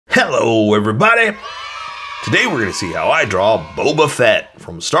Hello everybody! Today we're going to see how I draw Boba Fett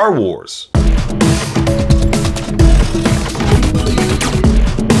from Star Wars.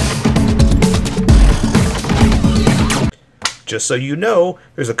 Just so you know,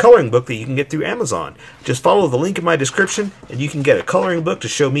 there's a coloring book that you can get through Amazon. Just follow the link in my description and you can get a coloring book to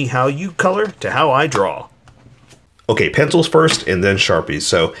show me how you color to how I draw. Okay, pencils first and then Sharpies.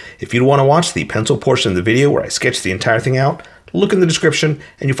 So if you want to watch the pencil portion of the video where I sketch the entire thing out, look in the description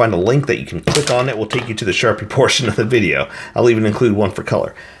and you'll find a link that you can click on that will take you to the Sharpie portion of the video. I'll even include one for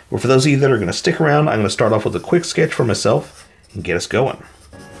color. But for those of you that are going to stick around, I'm going to start off with a quick sketch for myself and get us going.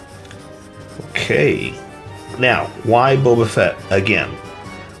 Okay, now why Boba Fett again?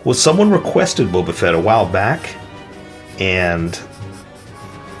 Well, someone requested Boba Fett a while back and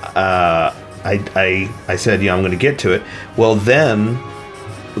I said, yeah, I'm going to get to it. Well, then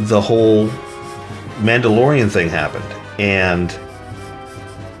the whole Mandalorian thing happened. And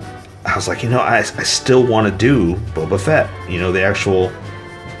I was like, you know, I still want to do Boba Fett. You know, the actual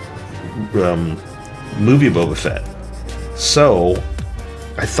movie Boba Fett. So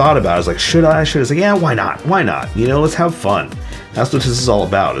I thought about it. I was like, should I? I was like, yeah, why not? Why not? You know, let's have fun. That's what this is all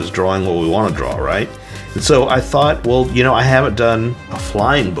about, is drawing what we want to draw, right? And so I thought, well, you know, I haven't done a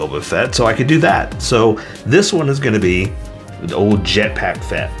flying Boba Fett, so I could do that. So this one is going to be the old jetpack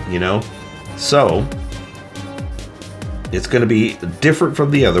Fett, you know? So it's going to be different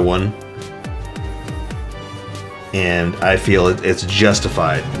from the other one, and I feel it's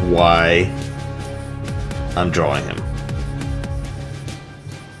justified why I'm drawing him.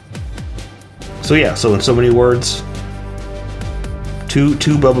 So yeah, so in so many words, two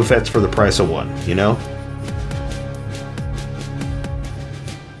Boba Fetts for the price of one, you know?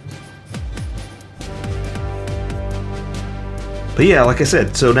 But yeah, like I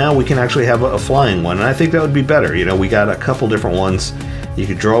said, so now we can actually have a flying one, and I think that would be better. You know, we got a couple different ones. You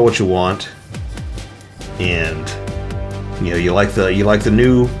could draw what you want, and you know, you like the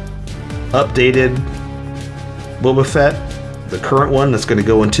new updated Boba Fett, the current one that's going to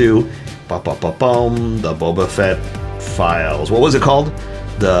go into the Boba Fett files. What was it called?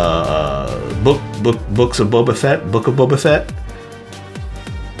 The books of Boba Fett, Book of Boba Fett.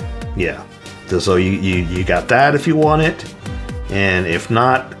 Yeah, so you got that if you want it. And if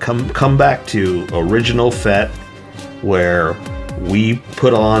not, come back to original Fett, where we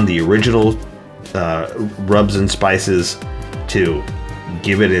put on the original rubs and spices to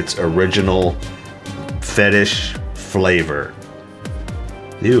give it its original fetish flavor.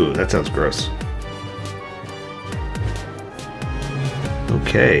 Ew, that sounds gross.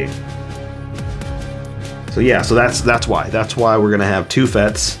 Okay. So yeah, so that's why we're gonna have two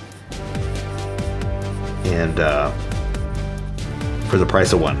Fetts, and for the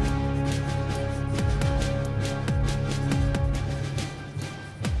price of one.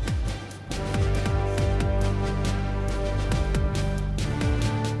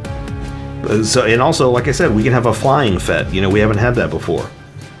 So, and also, like I said, we can have a flying Fett. You know, we haven't had that before,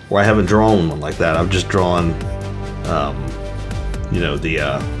 or I haven't drawn one like that. I've just drawn, you know,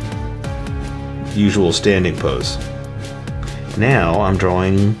 the usual standing pose. Now I'm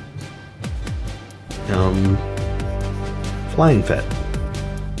drawing flying Fett.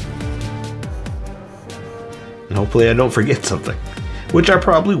 And hopefully I don't forget something, which I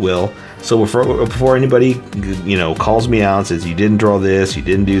probably will. So before anybody, you know, calls me out and says, you didn't draw this, you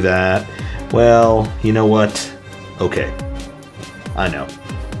didn't do that, well, you know what? Okay. I know.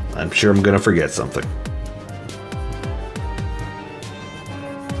 I'm sure I'm going to forget something.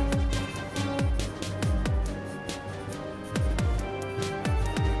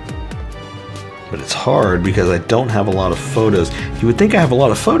 But it's hard because I don't have a lot of photos. You would think I have a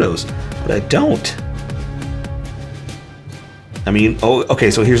lot of photos, but I don't. I mean, oh, okay,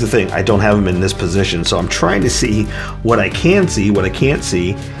 so here's the thing. I don't have them in this position, so I'm trying to see what I can see, what I can't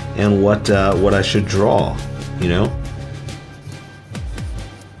see, and what I should draw, you know?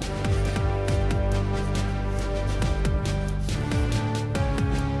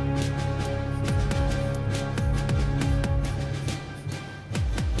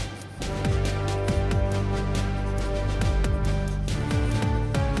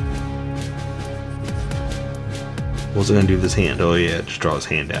 What's it gonna do with his hand? Oh yeah, just draw his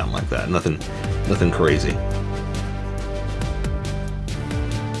hand down like that. Nothing crazy.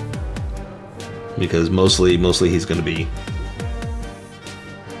 Because mostly he's gonna be.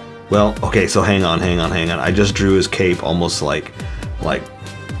 Well, okay, so hang on. I just drew his cape almost like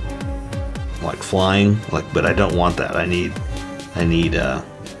flying, but I don't want that. I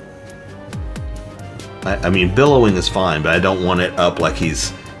mean, billowing is fine, but I don't want it up like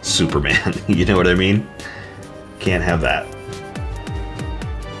he's Superman. You know what I mean? Can't have that.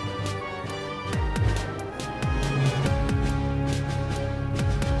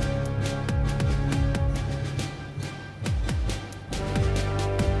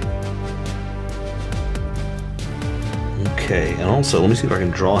 Okay, and also, let me see if I can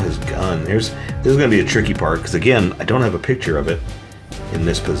draw his gun. This is going to be a tricky part, because again, I don't have a picture of it in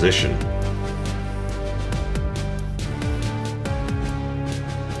this position.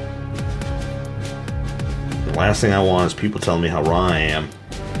 The last thing I want is people telling me how wrong I am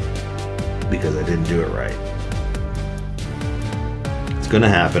because I didn't do it right. It's going to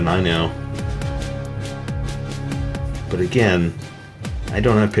happen, I know. But again, I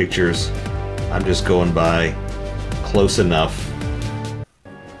don't have pictures. I'm just going by close enough.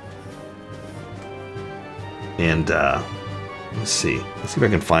 And let's see if I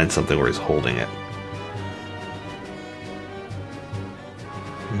can find something where he's holding it.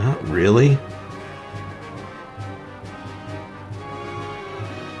 Not really.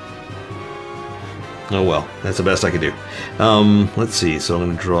 Oh well, that's the best I can do. Let's see, so I'm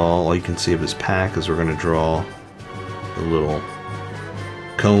going to draw, all you can see of his pack is we're going to draw the little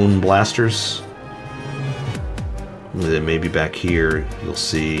cone blasters. And then maybe back here you'll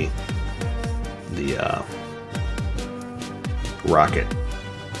see the rocket.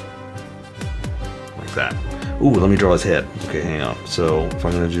 Like that. Ooh, let me draw his head. Okay, hang on. So if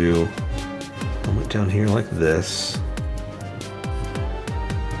I'm going to do, I'll put down here like this.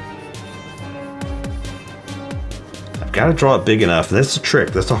 I've got to draw it big enough. And that's the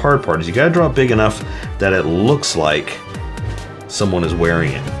trick. That's the hard part. Is you got to draw it big enough that it looks like someone is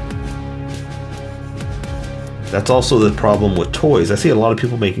wearing it. That's also the problem with toys. I see a lot of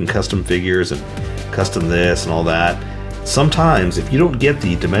people making custom figures and custom this and all that. Sometimes, if you don't get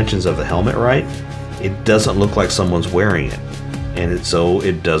the dimensions of the helmet right, it doesn't look like someone's wearing it. And so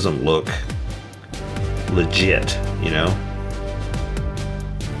it doesn't look legit, you know?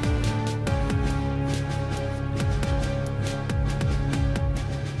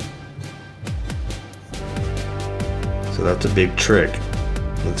 So that's a big trick.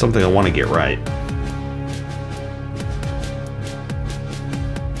 It's something I want to get right.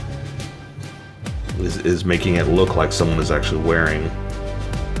 Is making it look like someone is actually wearing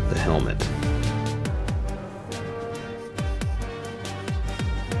the helmet.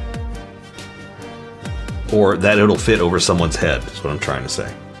 Or that it'll fit over someone's head, is what I'm trying to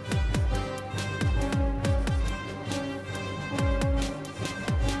say.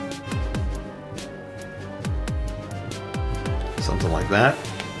 Something like that.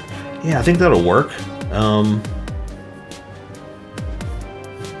 Yeah, I think that'll work.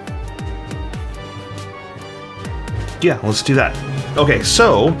 Yeah, let's do that. Okay,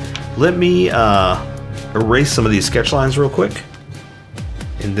 so let me erase some of these sketch lines real quick,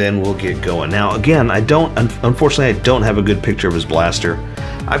 and then we'll get going. Now, again, unfortunately, I don't have a good picture of his blaster.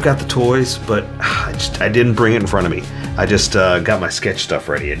 I've got the toys, but I didn't bring it in front of me. I just got my sketch stuff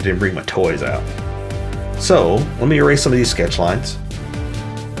ready. I didn't bring my toys out. So let me erase some of these sketch lines,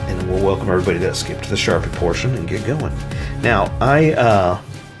 and then we'll welcome everybody that skipped to the Sharpie portion and get going. Now, I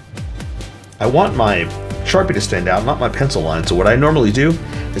want my Sharpie to stand out, not my pencil line. So what I normally do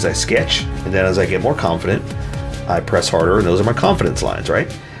is I sketch, and then as I get more confident, I press harder, and those are my confidence lines,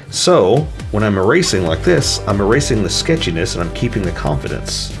 right? So when I'm erasing like this, I'm erasing the sketchiness and I'm keeping the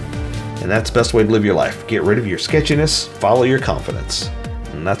confidence. And that's the best way to live your life. Get rid of your sketchiness, follow your confidence.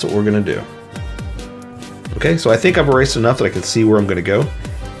 And that's what we're gonna do. Okay, so I think I've erased enough that I can see where I'm gonna go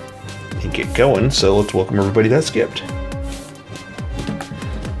and get going. So let's welcome everybody that skipped.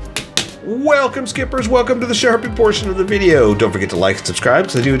 Welcome, skippers. Welcome to the Sharpie portion of the video. Don't forget to like and subscribe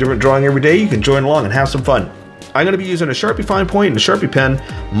because I do a different drawing every day. You can join along and have some fun. I'm going to be using a Sharpie fine point and a Sharpie pen,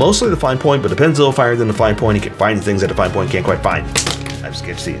 mostly the fine point, but the pen's a little finer than the fine point. You can find things that the fine point can't quite find. I've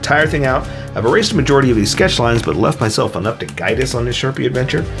sketched the entire thing out. I've erased a majority of these sketch lines, but left myself enough to guide us on this Sharpie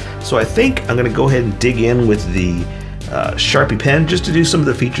adventure. So I think I'm going to go ahead and dig in with the Sharpie pen just to do some of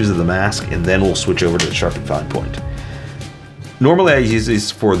the features of the mask, and then we'll switch over to the Sharpie fine point. Normally I use these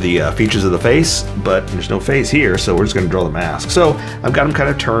for the features of the face, but there's no face here, so we're just going to draw the mask. So I've got them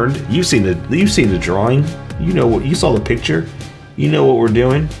kind of turned. You've seen the drawing. You know what, you saw the picture. You know what we're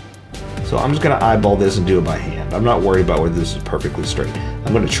doing. So I'm just going to eyeball this and do it by hand. I'm not worried about whether this is perfectly straight.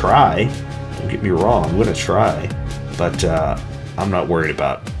 I'm going to try. Don't get me wrong. I'm going to try, but I'm not worried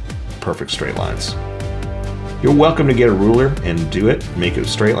about perfect straight lines. You're welcome to get a ruler and do it, make it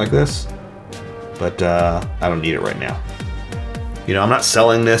straight like this, but I don't need it right now. You know, I'm not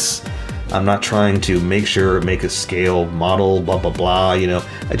selling this. I'm not trying to make a scale model, blah, blah, blah, you know.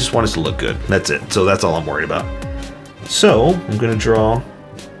 I just want it to look good. That's it. So that's all I'm worried about. So I'm going to draw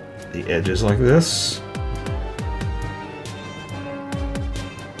the edges like this.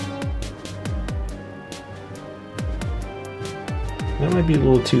 That might be a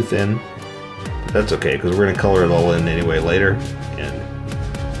little too thin, but that's okay because we're going to color it all in anyway later,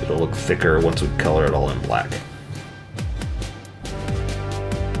 and it'll look thicker once we color it all in black.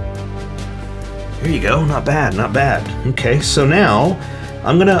 There you go, not bad, not bad. Okay, so now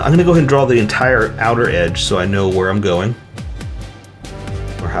I'm gonna go ahead and draw the entire outer edge so I know where I'm going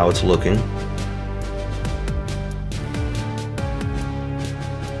or how it's looking.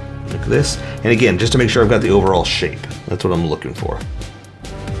 Like this. And again, just to make sure I've got the overall shape. That's what I'm looking for.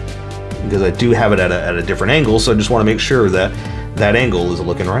 Because I do have it at a different angle, so I just want to make sure that that angle is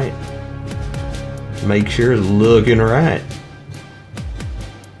looking right. Make sure it's looking right.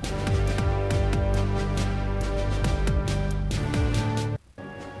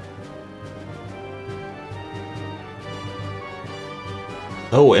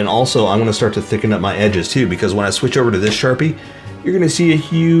 Oh, and also I'm going to start to thicken up my edges too, because when I switch over to this Sharpie, you're going to see a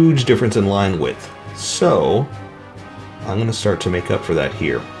huge difference in line width. So I'm going to start to make up for that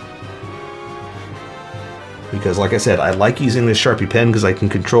here. Because like I said, I like using this Sharpie pen because I can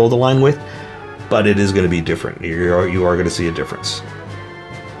control the line width, but it is going to be different. You are going to see a difference.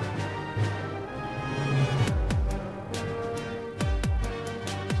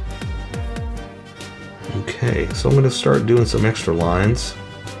 Okay, so I'm going to start doing some extra lines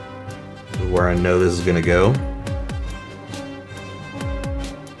where I know this is going to go.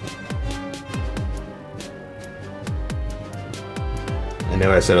 I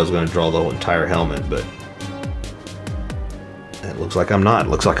know I said I was going to draw the whole entire helmet, but it looks like I'm not. It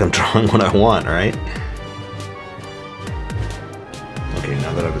looks like I'm drawing what I want, right? Okay,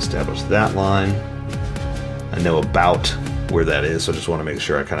 now that I've established that line, I know about where that is, so I just want to make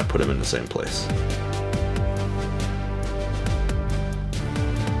sure I kind of put them in the same place.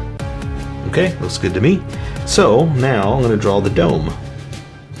 Okay, looks good to me. So now I'm going to draw the dome.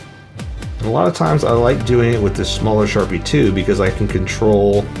 And a lot of times I like doing it with this smaller Sharpie too, because I can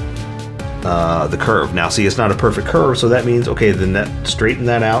control the curve. Now see, it's not a perfect curve, so that means, okay, then straighten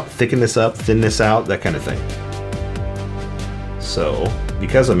that out, thicken this up, thin this out, that kind of thing. So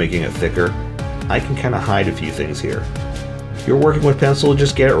because I'm making it thicker, I can kind of hide a few things here. If you're working with pencil,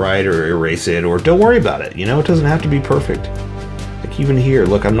 just get it right or erase it, or don't worry about it. You know, it doesn't have to be perfect. Like even here,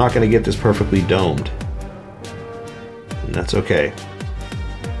 look, I'm not going to get this perfectly domed. And that's okay.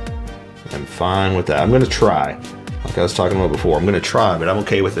 I'm fine with that. I'm going to try. Like I was talking about before, I'm going to try, but I'm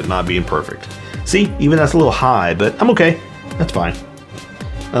okay with it not being perfect. See, even that's a little high, but I'm okay. That's fine.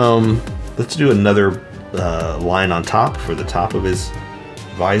 Let's do another line on top for the top of his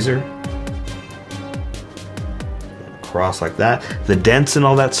visor. Across like that. The dents and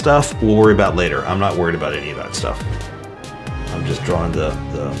all that stuff, we'll worry about later. I'm not worried about any of that stuff. I'm just drawing the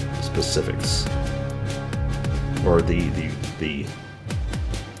specifics. Or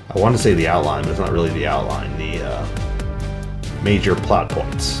I want to say the outline, but it's not really the outline. The major plot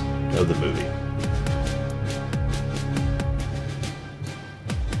points of the movie.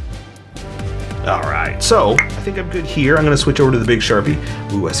 Alright, so I think I'm good here. I'm going to switch over to the big Sharpie.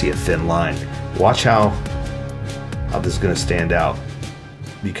 Ooh, I see a thin line. Watch how this is going to stand out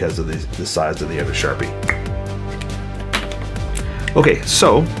because of the size of the other Sharpie. Okay,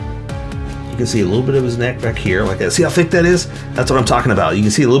 so you can see a little bit of his neck back here like that. See how thick that is? That's what I'm talking about. You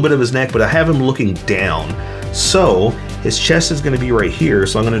can see a little bit of his neck, but I have him looking down. So his chest is going to be right here.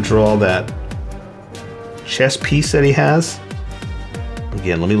 So I'm going to draw that chest piece that he has.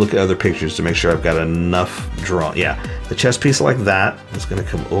 Again, let me look at other pictures to make sure I've got enough drawn. Yeah, the chest piece like that is going to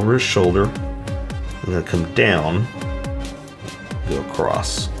come over his shoulder. I'm going to come down, go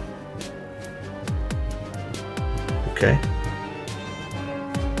across. Okay.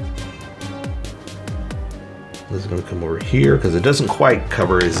 This is going to come over here because it doesn't quite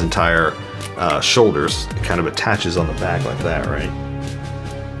cover his entire shoulders. It kind of attaches on the back like that, right?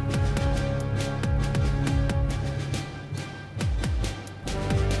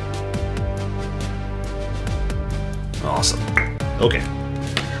 Awesome. Okay.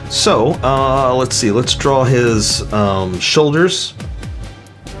 So, let's see. Let's draw his shoulders.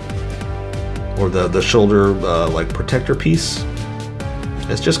 Or the shoulder like protector piece.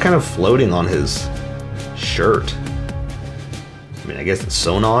 It's just kind of floating on his shirt. I mean, I guess it's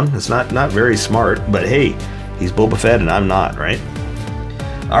sewn on. It's not very smart, but hey, he's Boba Fett and I'm not, right?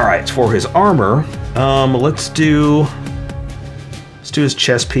 All right, for his armor, let's do his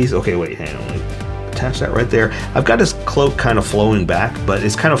chest piece. Okay, wait, hang on. Let me attach that right there. I've got his cloak kind of flowing back, but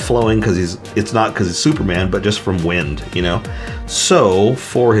it's kind of flowing because it's not because he's Superman, but just from wind, you know. So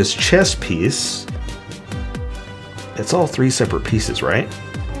for his chest piece, it's all three separate pieces, right?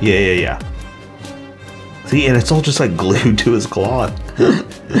 Yeah. See, and it's all just like glued to his cloth.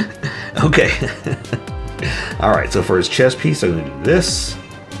 Okay. All right, so for his chest piece, I'm going to do this.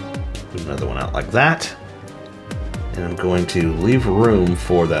 Put another one out like that. And I'm going to leave room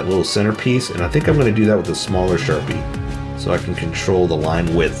for that little centerpiece. And I think I'm going to do that with a smaller Sharpie. so I can control the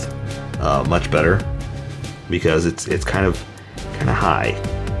line width much better, because it's kind of high.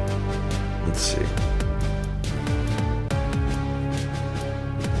 Let's see.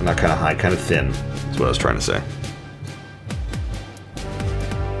 Not kind of high, kind of thin. That's what I was trying to say.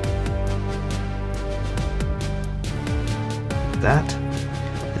 That,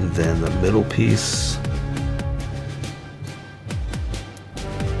 and then the middle piece.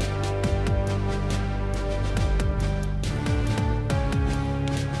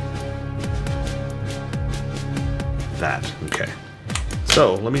 That, okay.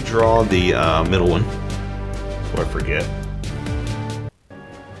 So let me draw the middle one before I forget.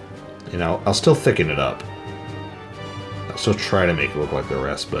 You know, I'll still thicken it up. I'll still try to make it look like the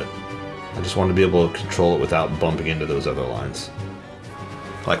rest, but I just want to be able to control it without bumping into those other lines.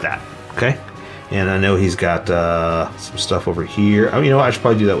 Like that, okay? And I know he's got some stuff over here. Oh, you know what? I should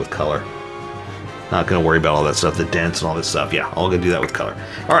probably do that with color. Not gonna worry about all that stuff, the dents and all this stuff. Yeah, I'll gonna do that with color.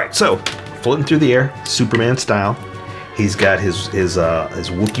 All right, so floating through the air, Superman style. He's got his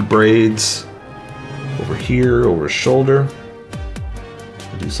Wookiee braids over here, over his shoulder.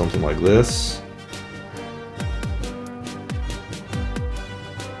 Do something like this.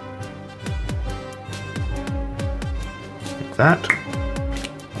 Like that.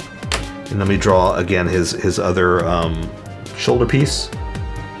 And let me draw again his other shoulder piece,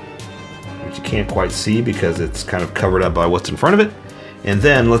 which you can't quite see because it's kind of covered up by what's in front of it. And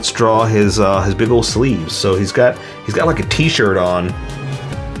then let's draw his big old sleeves. So he's got like a t-shirt on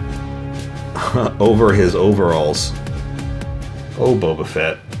over his overalls. Oh, Boba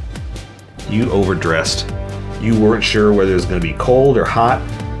Fett, you overdressed. You weren't sure whether it was going to be cold or hot,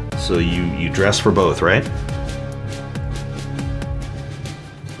 so you dressed for both, right?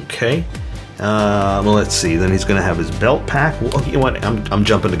 Okay. Well, let's see. Then he's going to have his belt pack. Well, you know what? I'm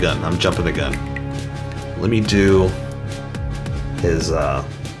jumping the gun. I'm jumping the gun. Let me do his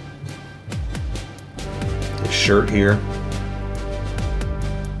shirt here.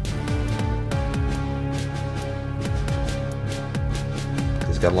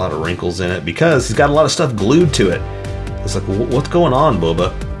 Got a lot of wrinkles in it because he's got a lot of stuff glued to it. It's like, what's going on,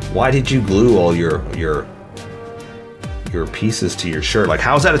 Boba? Why did you glue all your pieces to your shirt? Like,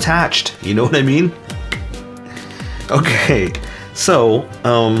 how's that attached? You know what I mean? Okay, so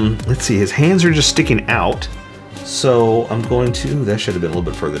let's see. His hands are just sticking out. So I'm going to, that should have been a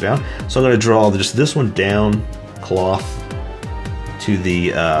little bit further down. So I'm going to draw just this one down, cloth, to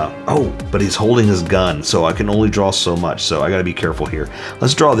the, oh, but he's holding his gun, so I can only draw so much, so I gotta be careful here.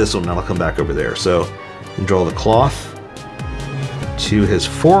 Let's draw this one, and I'll come back over there. So, and draw the cloth to his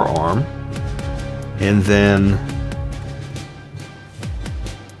forearm, and then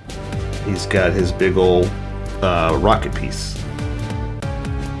he's got his big old rocket piece.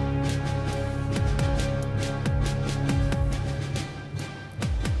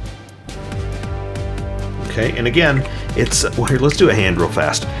 Okay, and again, it's, well, here, let's do a hand real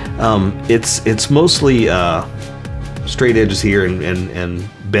fast. It's mostly straight edges here and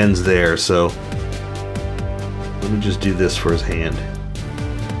bends there, so let me just do this for his hand.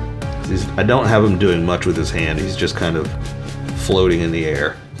 I don't have him doing much with his hand. He's just kind of floating in the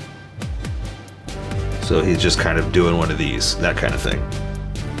air. So he's just kind of doing one of these, that kind of thing.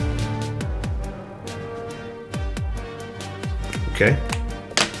 Okay.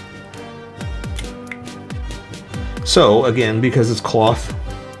 So again, because it's cloth,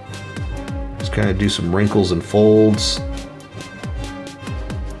 just kind of do some wrinkles and folds.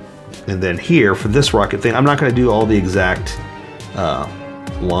 And then here, for this rocket thing, I'm not going to do all the exact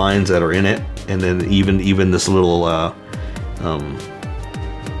lines that are in it. And then even this little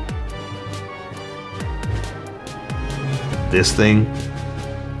this thing.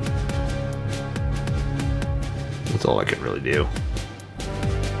 That's all I can really do.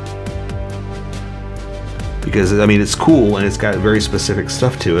 Because, I mean, it's cool and it's got very specific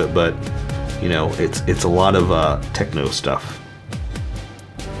stuff to it, but, you know, it's a lot of techno stuff.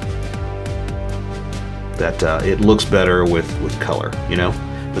 That it looks better with color, you know?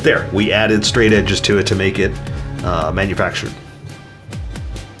 But there, we added straight edges to it to make it manufactured.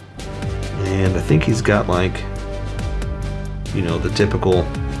 And I think he's got, like, you know, the typical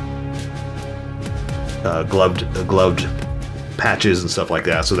gloved patches and stuff like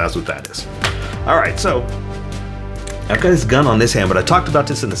that, so that's what that is. Alright, so I've got his gun on this hand, but I talked about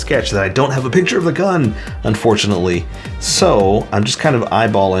this in the sketch that I don't have a picture of the gun, unfortunately. So I'm just kind of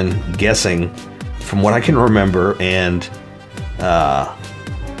eyeballing, guessing from what I can remember, and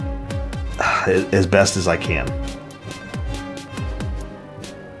as best as I can.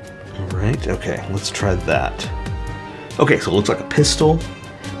 Alright, okay, let's try that. Okay, so it looks like a pistol,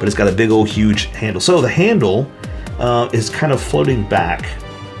 but it's got a big old huge handle. So the handle, is kind of floating back.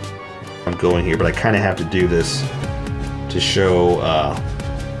 I'm going here, but I kind of have to do this to show...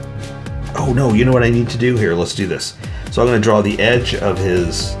 oh no, you know what I need to do here? Let's do this. So I'm going to draw the edge of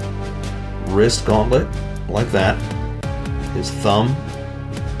his wrist gauntlet, like that. His thumb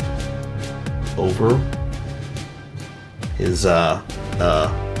over his the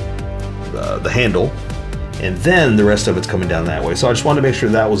handle, and then the rest of it's coming down that way. So I just wanted to make sure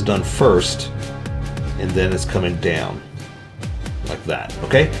that was done first, and then it's coming down like that.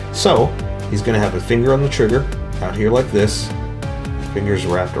 Okay, so he's going to have a finger on the trigger out here like this, fingers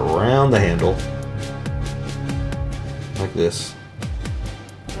wrapped around the handle like this,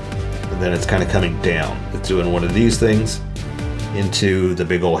 and then it's kind of coming down. It's doing one of these things into the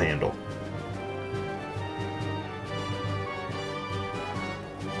big old handle.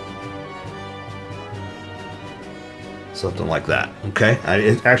 Something like that, okay?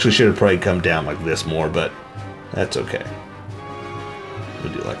 It actually should have probably come down like this more, but that's okay.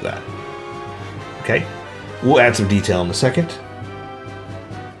 We'll do it like that. Okay? We'll add some detail in a second.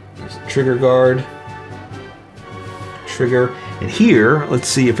 There's a trigger guard. Trigger. And here, let's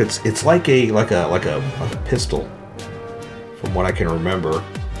see if it's like a pistol, from what I can remember.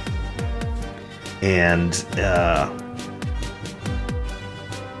 And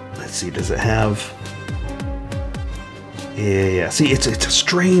let's see, does it have... Yeah. See, it's a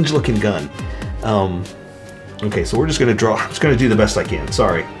strange looking gun. Okay, so we're just gonna draw. I'm just gonna do the best I can.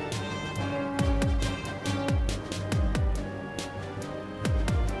 Sorry.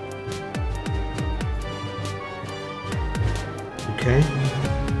 Okay.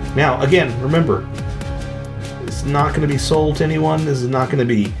 Now, again, remember, it's not going to be sold to anyone. This is not going to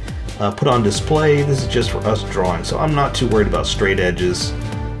be put on display. This is just for us drawing. So I'm not too worried about straight edges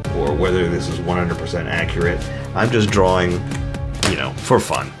or whether this is 100% accurate. I'm just drawing, you know, for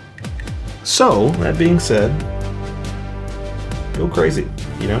fun. So, that being said, go crazy.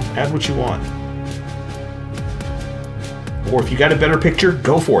 You know, add what you want. Or if you got a better picture,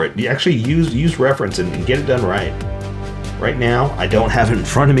 go for it. You actually use reference and get it done right. Right now, I don't have it in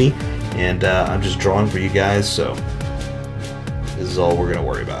front of me, and I'm just drawing for you guys, so this is all we're going to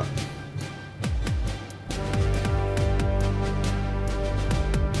worry about.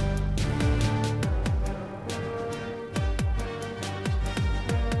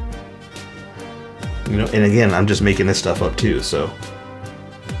 You know, and again, I'm just making this stuff up too, so.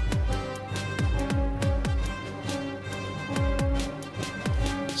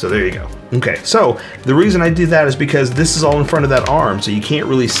 So there you go. Okay, so the reason I did that is because this is all in front of that arm, so you can't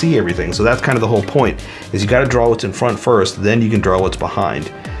really see everything. So that's kind of the whole point, is you got to draw what's in front first, then you can draw what's behind.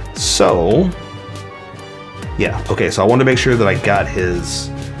 So, yeah, okay, so I wanted to make sure that I got his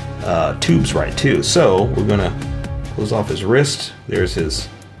tubes right too. So we're gonna close off his wrist. There's his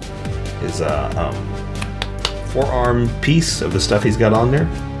forearm piece of the stuff he's got on there.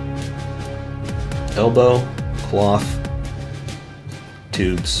 Elbow, cloth,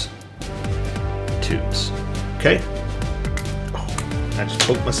 tubes. Okay. Oh, I just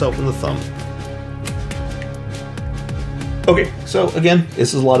poked myself in the thumb. Okay, so again,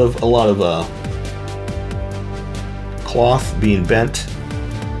 this is a lot of cloth being bent.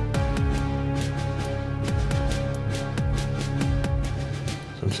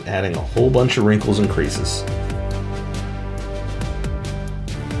 So I'm just adding a whole bunch of wrinkles and creases.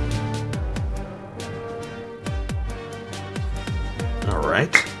 All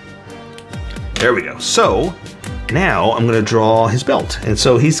right. There we go. So now I'm going to draw his belt, and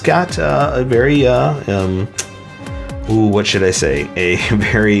so he's got a very what should I say? A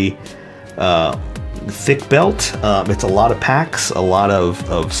very thick belt. It's a lot of packs, a lot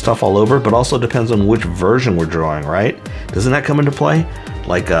of stuff all over, but also depends on which version we're drawing, right? Doesn't that come into play?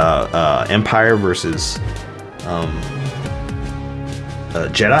 Like Empire versus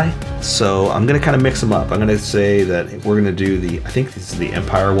Jedi. So I'm gonna kind of mix them up. I'm gonna say that we're gonna do I think this is the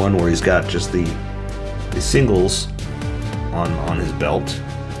Empire one, where he's got just the singles on his belt,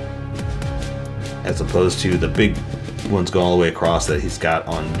 as opposed to the big ones going all the way across that he's got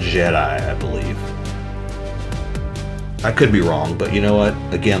on Jedi, I believe. I could be wrong, but you know what?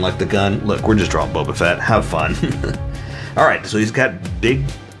 Again, like the gun, look, we're just drawing Boba Fett. Have fun. All right, so he's got big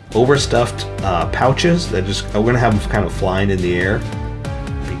overstuffed pouches that we're gonna have him kind of flying in the air,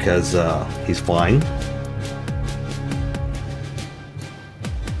 because he's flying.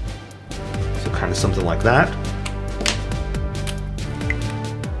 So kind of something like that.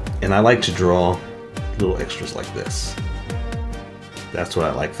 And I like to draw little extras like this. That's what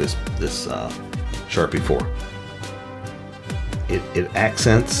I like this Sharpie for. It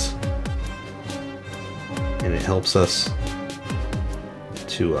accents, and it helps us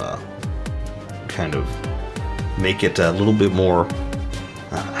to kind of make it a little bit more,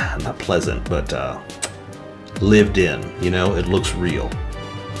 not pleasant, but lived in, you know, it looks real.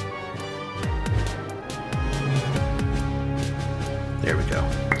 There we go,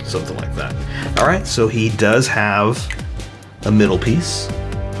 something like that. All right, so he does have a middle piece,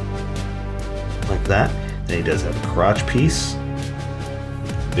 like that. Then he does have a crotch piece,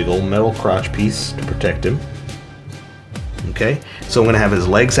 big old metal crotch piece to protect him. Okay, so I'm gonna have his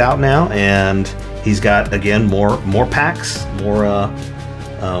legs out now, and he's got, again, more packs, more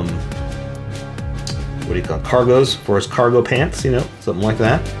what do you call it? Cargos for his cargo pants, you know, something like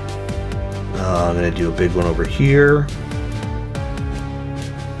that. I'm gonna do a big one over here.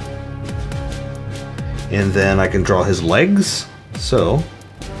 And then I can draw his legs. So,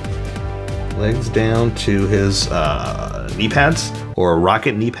 legs down to his knee pads, or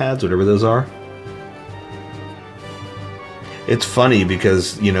rocket knee pads, whatever those are. It's funny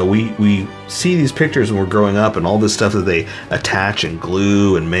because, you know, we see these pictures when we're growing up and all this stuff that they attach and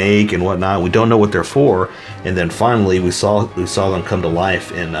glue and make and whatnot. We don't know what they're for, and then finally we saw them come to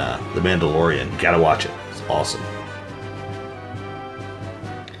life in The Mandalorian. You gotta watch it. It's awesome.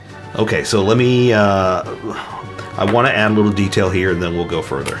 Okay, so let me, I want to add a little detail here and then we'll go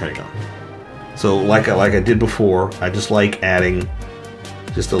further. Hang on. So like I did before, I just like adding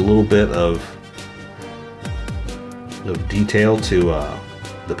just a little bit of detail to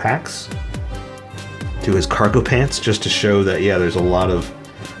the packs, to his cargo pants, just to show that, yeah, there's a lot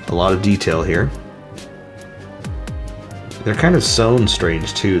of detail here. They're kind of sewn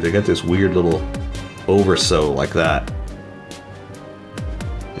strange too. They got this weird little over sew like that.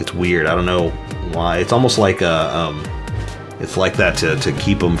 It's weird. I don't know why. It's almost like it's like that to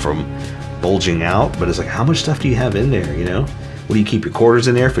keep them from bulging out. But it's like, how much stuff do you have in there? You know, what do you keep your quarters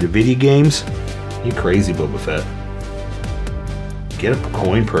in there for the video games? You crazy, Boba Fett. Get a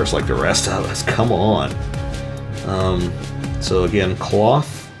coin purse like the rest of us. Come on. So again,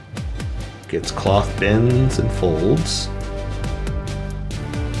 cloth gets cloth bends and folds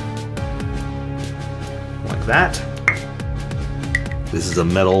like that. This is a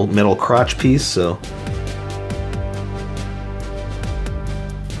metal crotch piece, so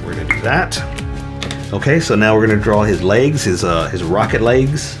we're gonna do that. Okay, so now we're gonna draw his legs, his rocket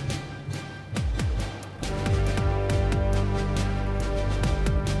legs.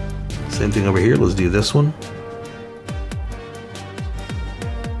 Same thing over here. Let's do this one.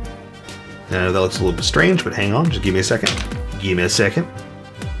 Now that looks a little bit strange, but hang on, just give me a second. Give me a second.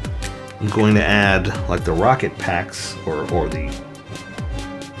 I'm going to add like the rocket packs or the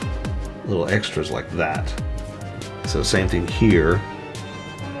little extras like that. So same thing here.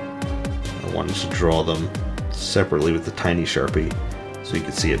 I wanted to draw them separately with the tiny Sharpie so you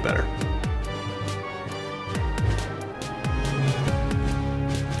can see it better.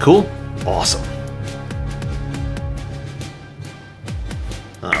 Cool. Awesome.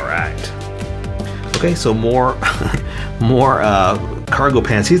 All right. Okay, so more cargo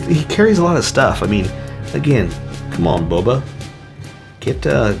pants. He carries a lot of stuff. I mean, again, come on, Boba. Get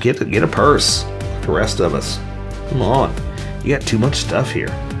a purse. Like the rest of us. Come on. You got too much stuff here.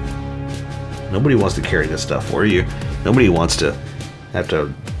 Nobody wants to carry this stuff for you. Nobody wants to have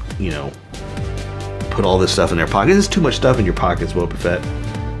to, you know, put all this stuff in their pockets. There's too much stuff in your pockets, Boba Fett.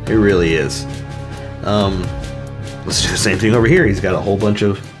 It really is. Let's do the same thing over here. He's got a whole bunch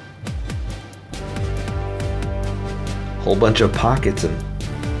of pockets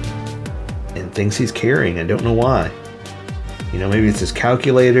and things he's carrying. I don't know why. You know, maybe it's his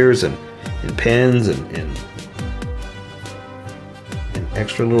calculators and pens and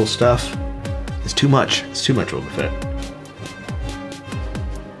extra little stuff. It's too much. It's too much, Boba Fett.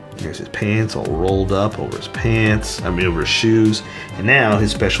 There's his pants all rolled up over his pants. I mean, over his shoes. And now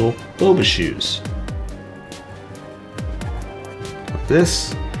his special Boba shoes. Like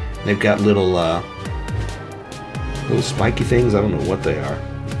this. They've got little spiky things. I don't know what they are.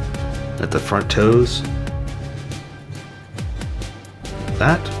 At the front toes. Like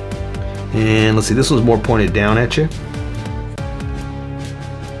that. And let's see, this one's more pointed down at you.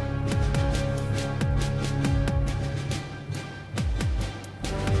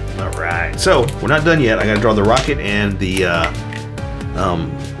 So, we're not done yet. I gotta draw the rocket and the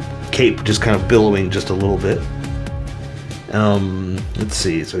cape just kind of billowing just a little bit. Let's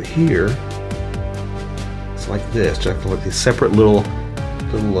see, so here, it's like this, just like these separate little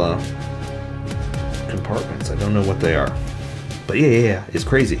compartments. I don't know what they are. But yeah, it's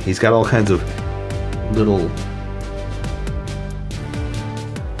crazy. He's got all kinds of little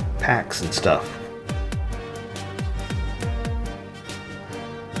packs and stuff.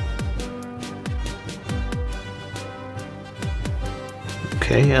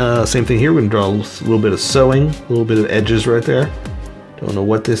 Okay, same thing here. We're gonna draw a little bit of sewing, a little bit of edges right there. Don't know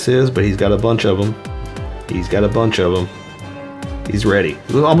what this is, but he's got a bunch of them. He's got a bunch of them. He's ready.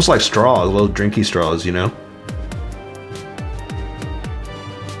 Almost like straws, little drinky straws, you know?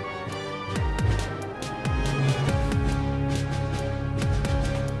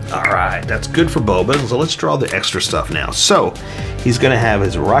 Alright, that's good for Boba. So let's draw the extra stuff now. So, he's going to have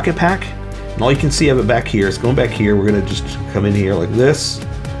his rocket pack. And all you can see of it back here is going back here. We're going to just come in here like this.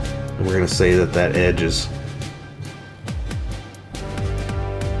 And we're going to say that that edge is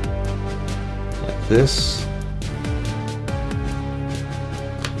like this.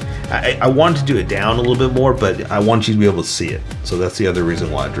 I wanted to do it down a little bit more, but I want you to be able to see it. So that's the other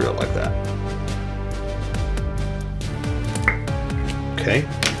reason why I drew it like that. Okay,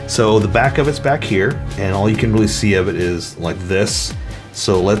 so the back of it's back here, and all you can really see of it is like this.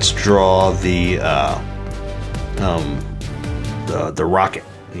 So let's draw the rocket.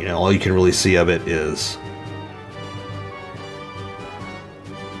 You know, all you can really see of it is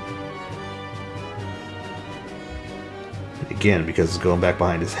again, because it's going back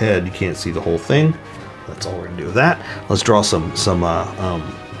behind his head, you can't see the whole thing. That's all we're gonna do with that. Let's draw some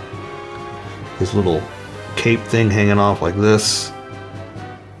his little cape thing hanging off like this.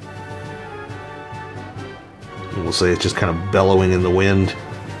 And we'll say it's just kind of bellowing in the wind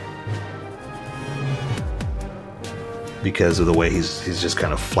because of the way he's just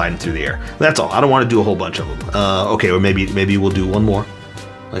kind of flying through the air. That's all. I don't want to do a whole bunch of them. Okay, or maybe we'll do one more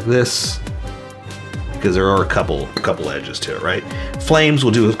like this, because there are a couple edges to it, right? Flames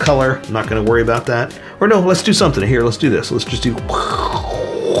we'll do with color. I'm not going to worry about that. Or no, let's do something here. Let's do this. Let's just do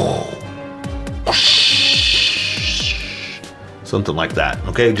something like that.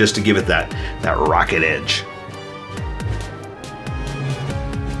 Okay, just to give it that rocket edge.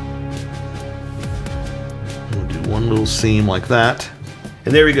 We'll do one little seam like that,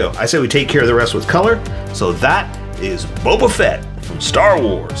 and there we go. I said we take care of the rest with color. So that is Boba Fett from Star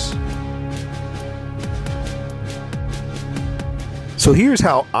Wars. So here's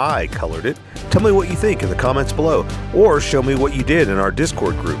how I colored it. Tell me what you think in the comments below, or show me what you did in our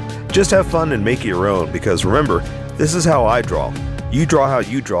Discord group. Just have fun and make it your own, because remember, this is how I draw. You draw how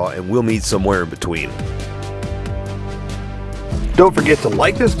you draw, and we'll meet somewhere in between. Don't forget to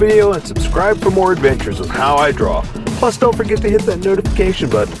like this video and subscribe for more adventures with How I Draw. Plus, don't forget to hit that notification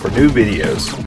button for new videos.